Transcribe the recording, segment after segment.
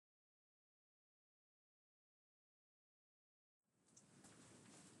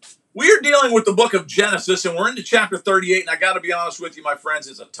We are dealing with the book of Genesis, and we're into chapter 38, and I got to be honest with you, my friends,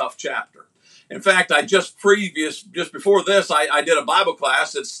 it's a tough chapter. In fact, just before this, I did a Bible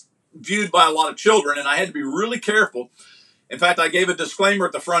class that's viewed by a lot of children, and I had to be really careful. In fact, I gave a disclaimer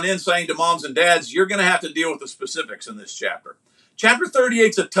at the front end saying to moms and dads, you're going to have to deal with the specifics in this chapter. Chapter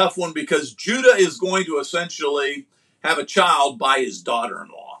 38 is a tough one because Judah is going to essentially have a child by his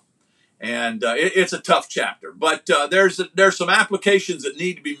daughter-in-law. And it's a tough chapter, but there's some applications that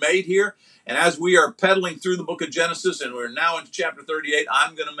need to be made here. And as we are pedaling through the book of Genesis, and we're now into chapter 38,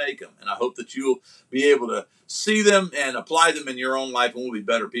 I'm going to make them. And I hope that you'll be able to see them and apply them in your own life, and we'll be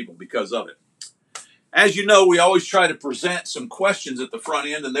better people because of it. As you know, we always try to present some questions at the front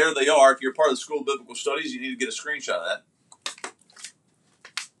end, and there they are. If you're part of the School of Biblical Studies, you need to get a screenshot of that.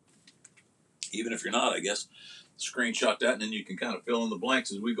 Even if you're not, I guess, screenshot that, and then you can kind of fill in the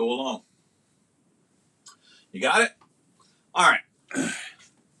blanks as we go along. You got it? All right.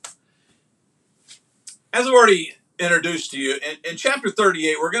 As I've already introduced to you, in chapter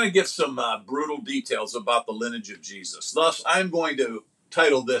 38, we're going to get some brutal details about the lineage of Jesus. Thus, I'm going to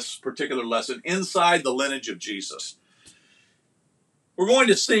title this particular lesson, Inside the Lineage of Jesus. We're going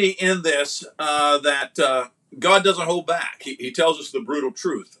to see in this that God doesn't hold back. He tells us the brutal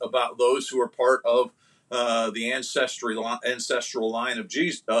truth about those who are part of the ancestral line of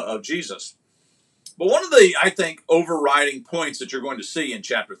Jesus. But one of the, I think, overriding points that you're going to see in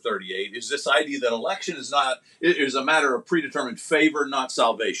chapter 38 is this idea that election is a matter of predetermined favor, not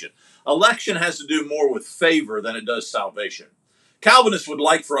salvation. Election has to do more with favor than it does salvation. Calvinists would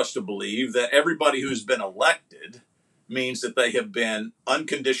like for us to believe that everybody who's been elected means that they have been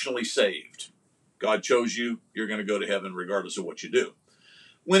unconditionally saved. God chose you, you're going to go to heaven regardless of what you do.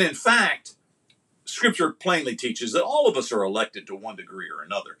 When in fact, Scripture plainly teaches that all of us are elected to one degree or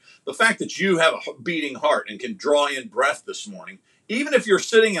another. The fact that you have a beating heart and can draw in breath this morning, even if you're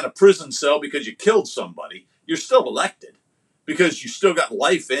sitting in a prison cell because you killed somebody, you're still elected because you still got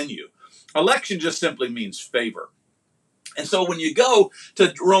life in you. Election just simply means favor. And so when you go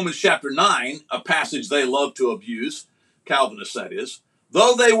to Romans chapter 9, a passage they love to abuse, Calvinists that is,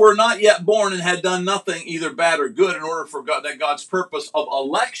 though they were not yet born and had done nothing, either bad or good, in order for God, that God's purpose of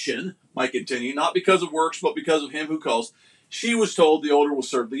election might continue, not because of works, but because of him who calls, she was told the older will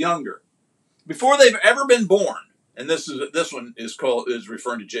serve the younger. Before they've ever been born, and this one is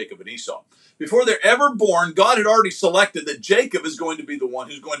referring to Jacob and Esau. Before they're ever born, God had already selected that Jacob is going to be the one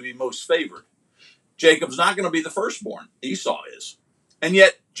who's going to be most favored. Jacob's not going to be the firstborn. Esau is. And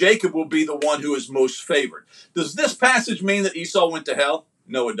yet, Jacob will be the one who is most favored. Does this passage mean that Esau went to hell?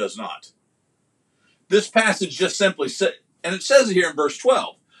 No, it does not. This passage just simply says, and it says it here in verse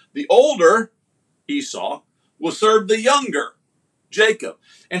 12, the older, Esau, will serve the younger, Jacob.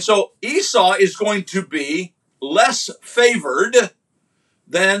 And so Esau is going to be less favored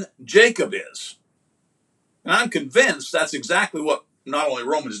than Jacob is. And I'm convinced that's exactly what not only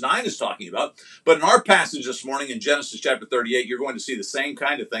Romans 9 is talking about, but in our passage this morning in Genesis chapter 38, you're going to see the same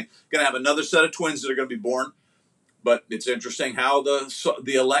kind of thing. You're going to have another set of twins that are going to be born. But it's interesting how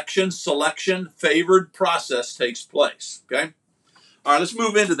the election, selection, favored process takes place. Okay? All right, let's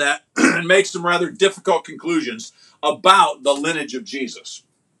move into that and make some rather difficult conclusions about the lineage of Jesus.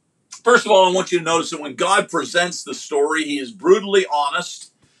 First of all, I want you to notice that when God presents the story, he is brutally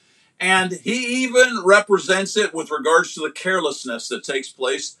honest. And he even represents it with regards to the carelessness that takes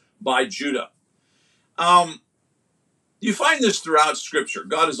place by Judah. You find this throughout Scripture.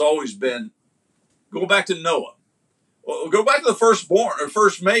 God has always been, go back to Noah. Well, go back to the firstborn, or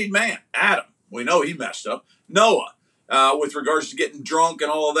first made man, Adam. We know he messed up. Noah, with regards to getting drunk and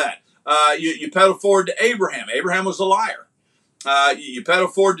all of that. You pedal forward to Abraham. Abraham was a liar. You pedal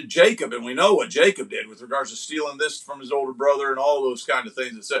forward to Jacob, and we know what Jacob did with regards to stealing this from his older brother and all those kind of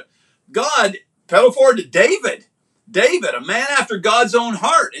things. God pedal forward to David. David, a man after God's own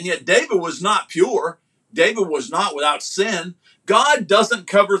heart, and yet David was not pure. David was not without sin. God doesn't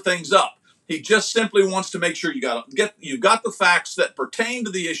cover things up. He just simply wants to make sure you got the facts that pertain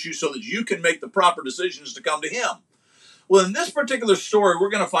to the issue so that you can make the proper decisions to come to him. Well, in this particular story, we're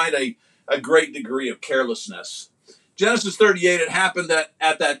going to find a great degree of carelessness. Genesis 38, it happened that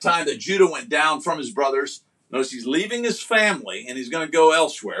at that time that Judah went down from his brothers. Notice he's leaving his family and he's going to go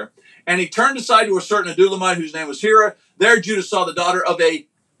elsewhere. And he turned aside to a certain Adulamite whose name was Hira. There Judah saw the daughter of a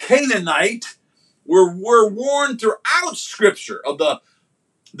Canaanite. We're warned throughout Scripture of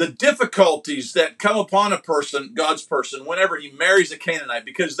the difficulties that come upon a person, God's person, whenever he marries a Canaanite,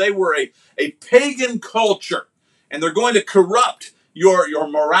 because they were a pagan culture. And they're going to corrupt your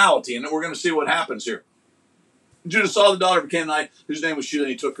morality. And we're going to see what happens here. Judah saw the daughter of a Canaanite whose name was Sheila,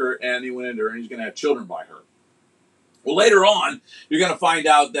 and he took her and he went into her and he's going to have children by her. Well, later on, you're going to find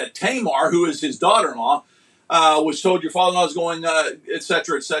out that Tamar, who is his daughter-in-law, was told your father-in-law is going,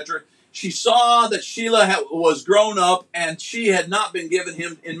 etc., etc. She saw that Shelah was grown up and she had not been given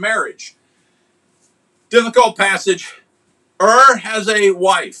him in marriage. Difficult passage. Has a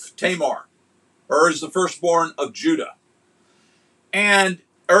wife, Tamar. Is the firstborn of Judah. And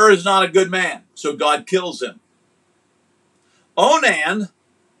is not a good man, so God kills him. Onan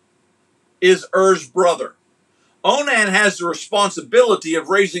is brother. Onan has the responsibility of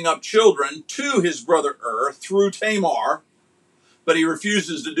raising up children to his brother through Tamar, but he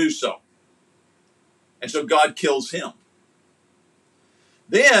refuses to do so. And so God kills him.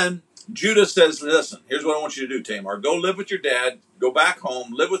 Then Judah says, listen, here's what I want you to do, Tamar. Go live with your dad, go back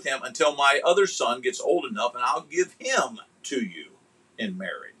home, live with him until my other son gets old enough, and I'll give him to you in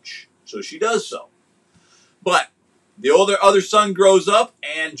marriage. So she does so. But the other son grows up,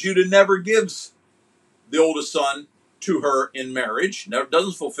 and Judah never gives the oldest son to her in marriage,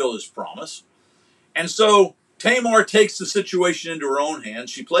 doesn't fulfill his promise. And so Tamar takes the situation into her own hands.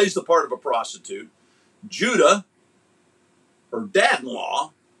 She plays the part of a prostitute. Judah, her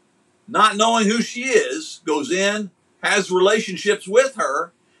dad-in-law, not knowing who she is, goes in, has relationships with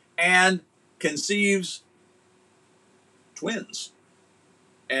her, and conceives twins.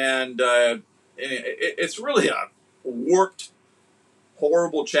 And it's really a warped,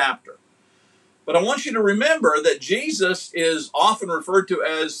 horrible chapter. But I want you to remember that Jesus is often referred to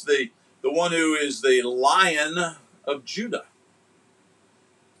as the one who is the Lion of Judah.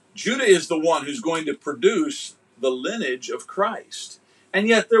 Judah is the one who's going to produce the lineage of Christ. And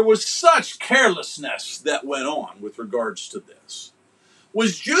yet there was such carelessness that went on with regards to this.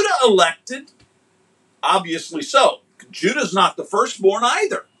 Was Judah elected? Obviously so. Judah's not the firstborn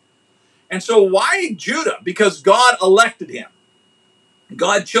either. And so why Judah? Because God elected him.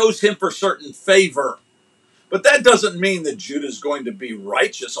 God chose him for certain favor. But that doesn't mean that Judah is going to be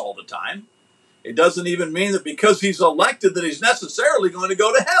righteous all the time. It doesn't even mean that because he's elected that he's necessarily going to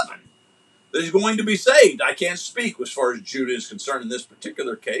go to heaven, that he's going to be saved. I can't speak as far as Judah is concerned in this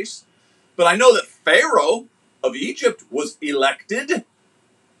particular case. But I know that Pharaoh of Egypt was elected.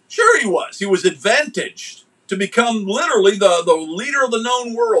 Sure he was. He was advantaged to become literally the leader of the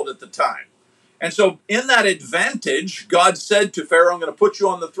known world at the time. And so in that advantage, God said to Pharaoh, I'm going to put you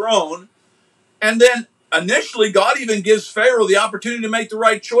on the throne. And then initially, God even gives Pharaoh the opportunity to make the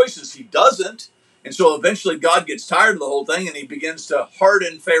right choices. He doesn't. And so eventually God gets tired of the whole thing and he begins to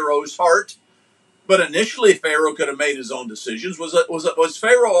harden Pharaoh's heart. But initially, Pharaoh could have made his own decisions. Was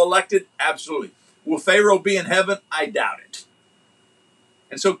Pharaoh elected? Absolutely. Will Pharaoh be in heaven? I doubt it.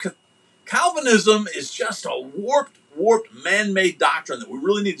 And so Calvinism is just a warped, man-made doctrine that we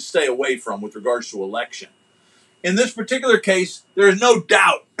really need to stay away from with regards to election. In this particular case, there is no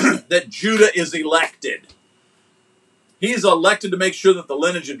doubt that Judah is elected. He is elected to make sure that the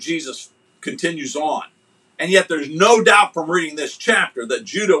lineage of Jesus continues on. And yet there's no doubt from reading this chapter that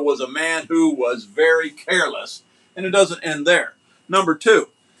Judah was a man who was very careless. And it doesn't end there. Number two,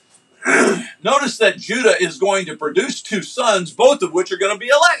 notice that Judah is going to produce two sons, both of which are going to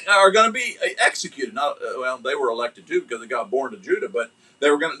be executed. Well, they were elected too because they got born to Judah, but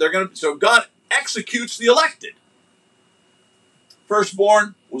so God executes the elected.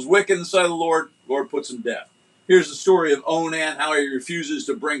 Firstborn was wicked in the sight of the Lord. Lord puts him to death. Here's the story of Onan, how he refuses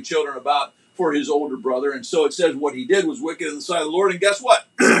to bring children about for his older brother. And so it says what he did was wicked in the sight of the Lord. And guess what?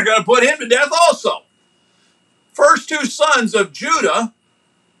 They're going to put him to death also. First two sons of Judah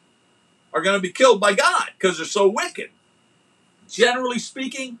are going to be killed by God because they're so wicked. Generally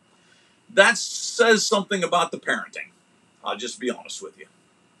speaking, that says something about the parenting. I'll just be honest with you.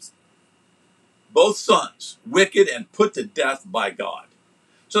 Both sons, wicked and put to death by God.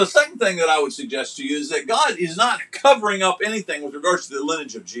 So the second thing that I would suggest to you is that God is not covering up anything with regards to the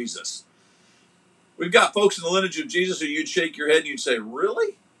lineage of Jesus. We've got folks in the lineage of Jesus who you'd shake your head and you'd say,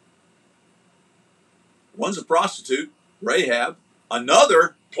 really? One's a prostitute, Rahab.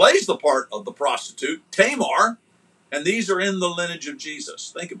 Another plays the part of the prostitute, Tamar. And these are in the lineage of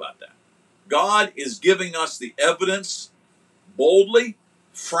Jesus. Think about that. God is giving us the evidence boldly,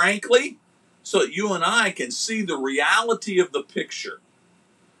 frankly, so that you and I can see the reality of the picture.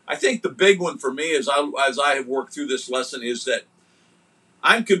 I think the big one for me as I have worked through this lesson is that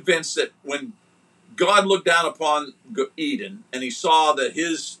I'm convinced that when God looked down upon Eden and he saw that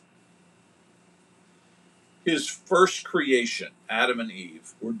his first creation, Adam and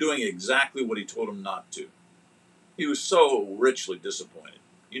Eve, were doing exactly what he told them not to, he was so richly disappointed.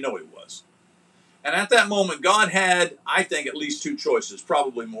 You know he was. And at that moment, God had, I think, at least two choices,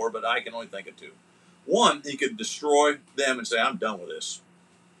 probably more, but I can only think of two. One, he could destroy them and say, I'm done with this.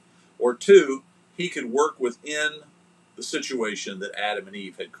 Or two, he could work within the situation that Adam and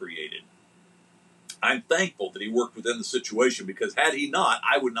Eve had created. I'm thankful that he worked within the situation, because had he not,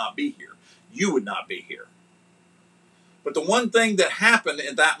 I would not be here. You would not be here. But the one thing that happened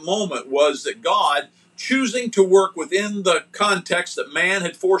at that moment was that God, choosing to work within the context that man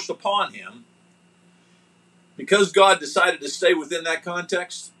had forced upon him, because God decided to stay within that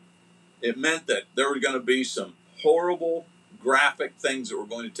context, it meant that there were going to be some horrible, graphic things that were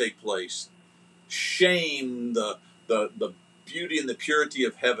going to take place. Shame the beauty and the purity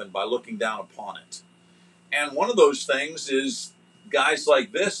of heaven by looking down upon it. And one of those things is guys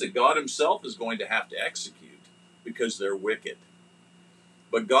like this that God himself is going to have to execute because they're wicked.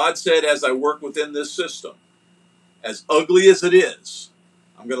 But God said, as I work within this system, as ugly as it is,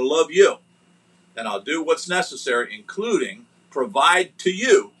 I'm going to love you. And I'll do what's necessary, including provide to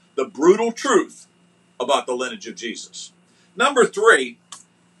you the brutal truth about the lineage of Jesus. Number 3,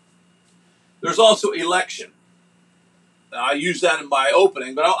 there's also election. Now, I use that in my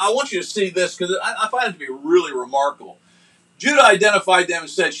opening, but I want you to see this because I find it to be really remarkable. Judah identified them and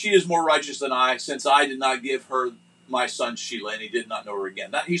said, she is more righteous than I, since I did not give her my son Shelah, and he did not know her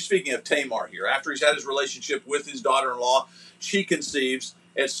again. Now, he's speaking of Tamar here. After he's had his relationship with his daughter-in-law, she conceives,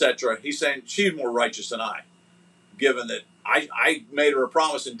 etc. He's saying, she's more righteous than I, given that I made her a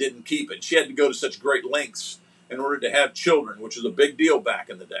promise and didn't keep it. She had to go to such great lengths in order to have children, which was a big deal back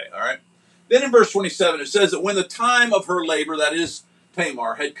in the day, all right? Then in verse 27, it says that when the time of her labor, that is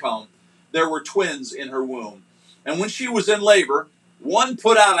Tamar, had come, there were twins in her womb. And when she was in labor, one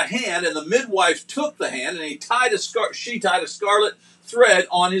put out a hand, and the midwife took the hand, and she tied a scarlet thread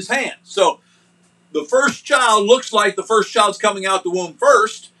on his hand. So the first child looks like the first child's coming out the womb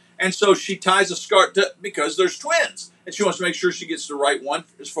first, and so she ties a scarlet because there's twins. And she wants to make sure she gets the right one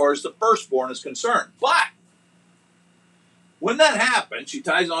as far as the firstborn is concerned. But when that happened, she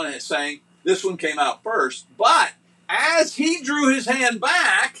ties on it saying, this one came out first. But as he drew his hand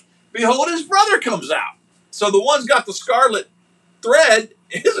back, behold, his brother comes out. So the one's got the scarlet thread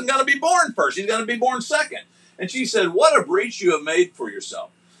isn't going to be born first. He's going to be born second. And she said, what a breach you have made for yourself.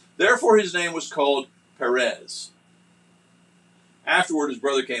 Therefore his name was called Perez. Afterward, his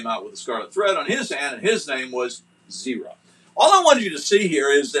brother came out with a scarlet thread on his hand, and his name was Zerah. All I want you to see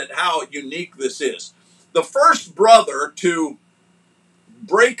here is that how unique this is. The first brother to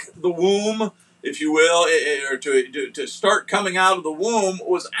break the womb, if you will, or to start coming out of the womb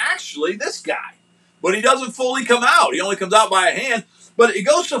was actually this guy. But he doesn't fully come out. He only comes out by a hand. But it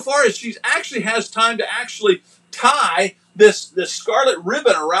goes so far as she actually has time to actually tie this scarlet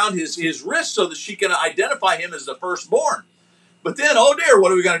ribbon around his wrist so that she can identify him as the firstborn. But then, oh dear,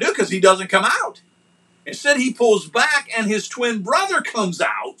 what are we going to do? Because he doesn't come out. Instead, he pulls back and his twin brother comes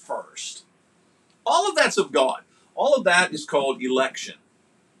out first. All of that's of God. All of that is called election.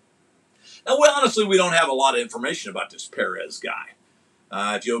 Now, honestly, we don't have a lot of information about this Perez guy.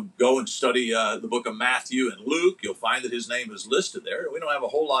 If you'll go and study the book of Matthew and Luke, you'll find that his name is listed there. We don't have a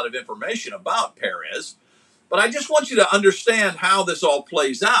whole lot of information about Perez, but I just want you to understand how this all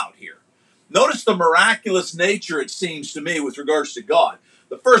plays out here. Notice the miraculous nature, it seems to me, with regards to God.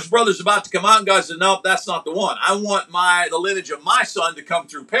 The first brother's about to come out, and God said, nope, that's not the one. I want the lineage of my son to come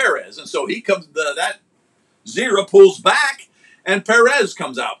through Perez. And so he comes, that Zerah pulls back, and Perez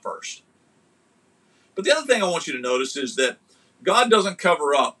comes out first. But the other thing I want you to notice is that God doesn't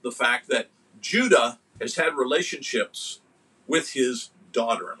cover up the fact that Judah has had relationships with his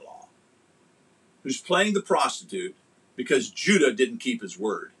daughter-in-law, who's playing the prostitute because Judah didn't keep his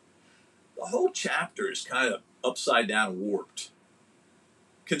word. The whole chapter is kind of upside down and warped.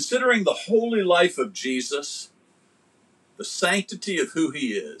 Considering the holy life of Jesus, the sanctity of who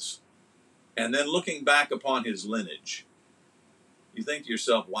he is, and then looking back upon his lineage, you think to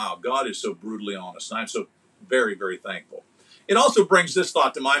yourself, wow, God is so brutally honest. And I'm so very, very thankful. It also brings this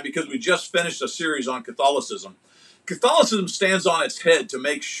thought to mind because we just finished a series on Catholicism. Catholicism stands on its head to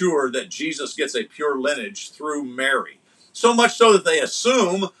make sure that Jesus gets a pure lineage through Mary. So much so that they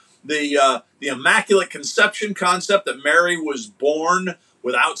assume the Immaculate Conception concept, that Mary was born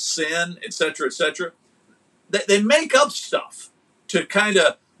without sin, etc., etc. They make up stuff to kind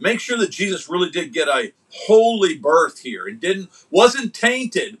of make sure that Jesus really did get a holy birth here and wasn't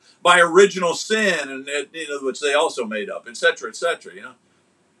tainted by original sin, and which they also made up, etc., etc.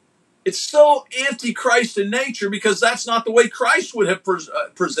 It's so anti-Christ in nature because that's not the way Christ would have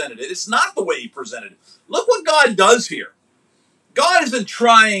presented it. It's not the way he presented it. Look what God does here. God isn't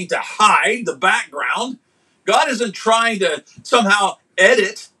trying to hide the background. God isn't trying to somehow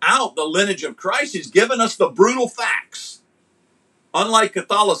edit out the lineage of Christ. He's given us the brutal facts. Unlike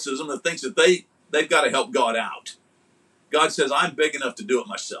Catholicism that thinks that they've got to help God out. God says, I'm big enough to do it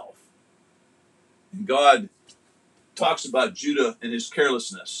myself. And God talks about Judah and his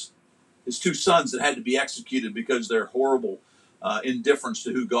carelessness, his two sons that had to be executed because their horrible indifference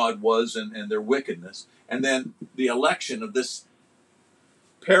to who God was and their wickedness. And then the election of this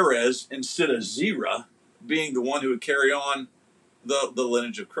Perez instead of Zerah being the one who would carry on the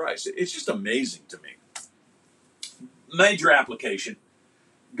lineage of Christ. It's just amazing to me. Major application.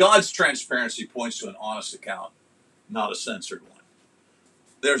 God's transparency points to an honest account, not a censored one.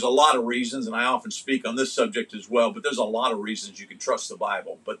 There's a lot of reasons, and I often speak on this subject as well, but there's a lot of reasons you can trust the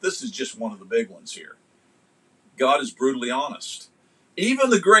Bible. But this is just one of the big ones here. God is brutally honest. Even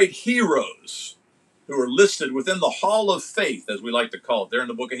the great heroes who are listed within the hall of faith, as we like to call it there in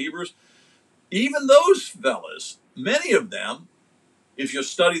the book of Hebrews, even those fellas, many of them, if you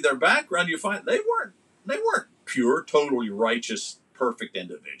study their background, you find they weren't pure, totally righteous, perfect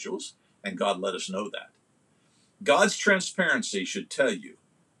individuals, and God let us know that. God's transparency should tell you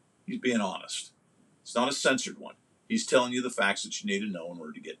he's being honest. It's not a censored one. He's telling you the facts that you need to know in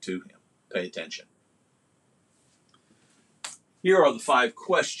order to get to him. Pay attention. Here are the 5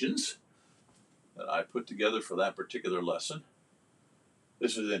 questions that I put together for that particular lesson.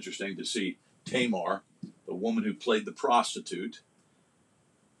 This is interesting to see Tamar, the woman who played the prostitute.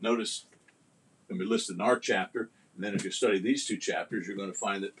 Notice, going to be listed in our chapter, and then if you study these 2 chapters, you're going to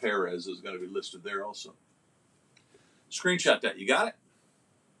find that Perez is going to be listed there also. Screenshot that. You got it?